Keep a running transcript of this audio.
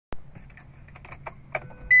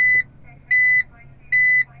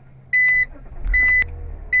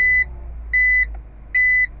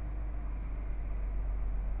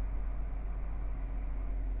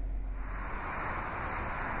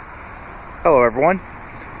Hello everyone.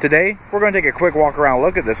 Today we're going to take a quick walk around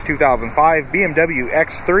look at this 2005 BMW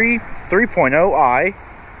X3 3.0i.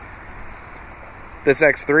 This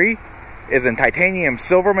X3 is in titanium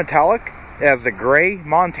silver metallic. It has the gray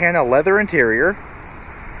Montana leather interior.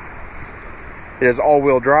 It is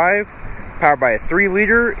all-wheel drive, powered by a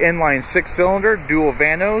 3-liter inline 6-cylinder dual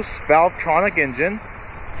Vanos Valvetronic engine.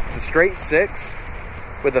 It's a straight 6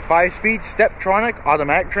 with a 5-speed Steptronic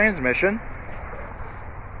automatic transmission.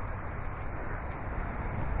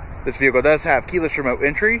 This vehicle does have keyless remote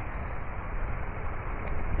entry,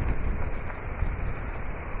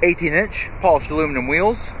 18-inch polished aluminum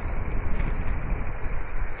wheels,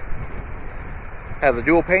 has a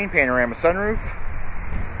dual pane panorama sunroof.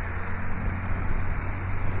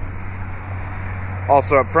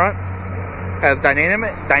 Also up front, has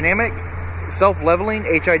dynamic self-leveling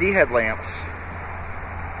HID headlamps.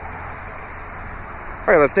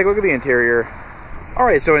 Alright, let's take a look at the interior.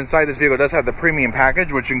 Alright, so inside this vehicle does have the premium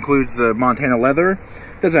package, which includes Montana leather.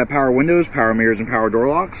 It does have power windows, power mirrors, and power door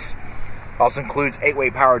locks. Also includes 8-way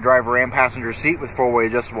power driver and passenger seat with 4-way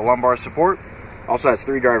adjustable lumbar support. Also has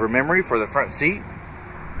 3-driver memory for the front seat.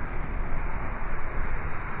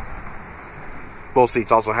 Both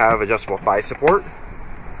seats also have adjustable thigh support.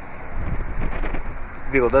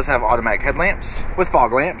 The vehicle does have automatic headlamps with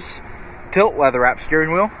fog lamps, tilt leather-wrapped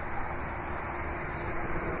steering wheel.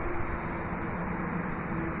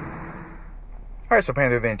 Alright, so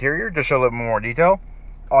panning through the interior, just show a little more detail.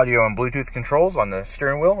 Audio and Bluetooth controls on the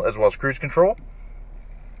steering wheel, as well as cruise control.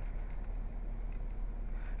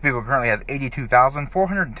 The vehicle currently has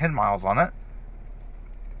 82,410 miles on it.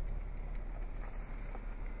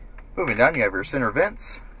 Moving down, you have your center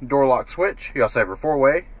vents, door lock switch. You also have your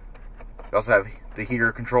 4-way. You also have the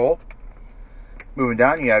heater control. Moving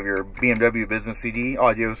down, you have your BMW Business CD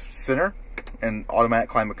audio center and automatic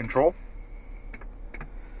climate control.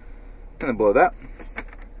 And then below that,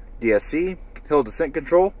 DSC, hill descent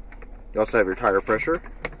control. You also have your tire pressure.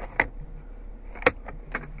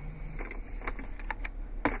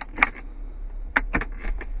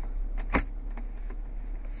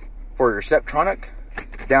 For your Steptronic,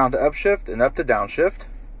 down to upshift and up to downshift.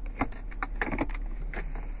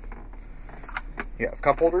 You have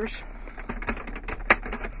cup holders.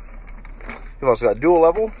 You've also got dual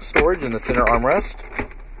level storage in the center armrest.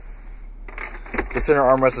 The center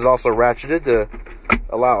armrest is also ratcheted to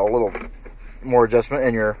allow a little more adjustment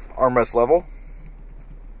in your armrest level.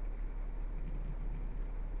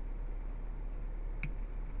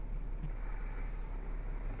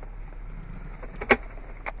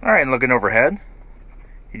 Alright, and looking overhead,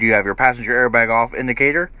 you do have your passenger airbag off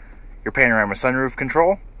indicator, your panorama sunroof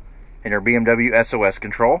control, and your BMW SOS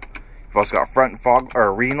control. You've also got front fog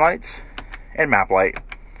or reading lights and map light.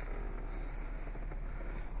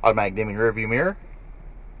 Automatic dimming rear view mirror.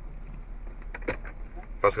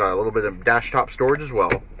 You've also got a little bit of dash top storage as well.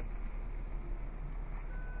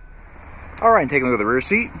 Alright, and taking a look at the rear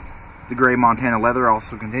seat. The gray Montana leather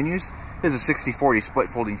also continues. This is a 60/40 split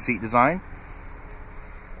folding seat design.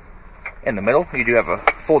 In the middle, you do have a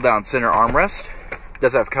fold down center armrest. It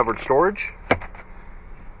does have covered storage.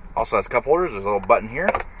 Also has cup holders. There's a little button here.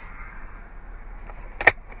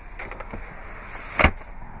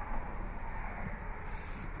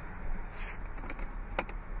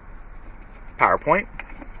 PowerPoint.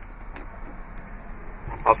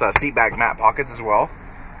 Also has seat back mat pockets as well.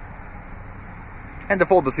 And to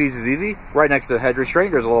fold the seats is easy. Right next to the head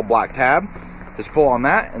restraint, there's a little black tab. Just pull on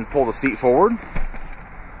that and pull the seat forward.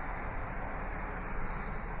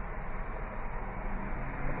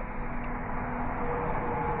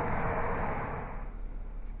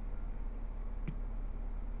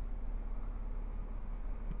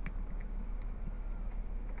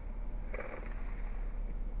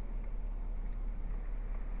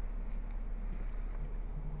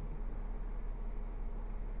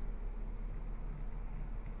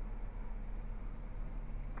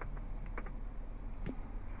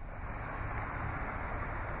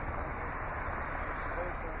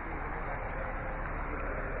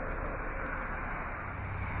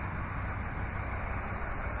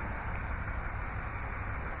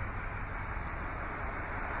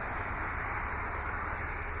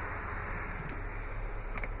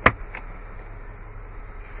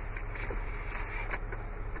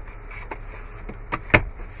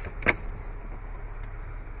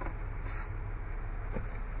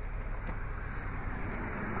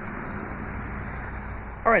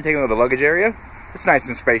 Alright, taking a look at the luggage area. It's nice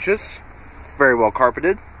and spacious, very well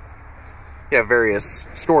carpeted. You have various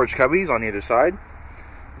storage cubbies on either side,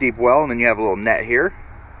 deep well, and then you have a little net here.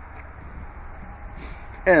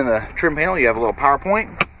 And in the trim panel, you have a little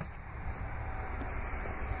PowerPoint.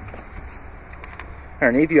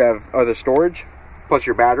 Underneath you have other storage, plus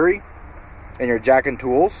your battery and your jack and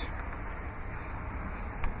tools.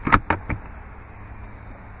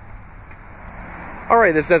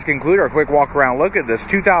 Alright, this does conclude our quick walk around look at this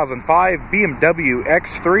 2005 BMW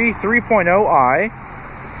X3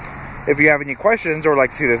 3.0i. If you have any questions or would like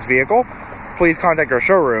to see this vehicle, please contact our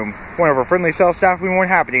showroom. One of our friendly sales staff will be more than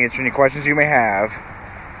happy to answer any questions you may have.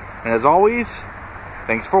 And as always,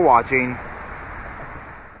 thanks for watching.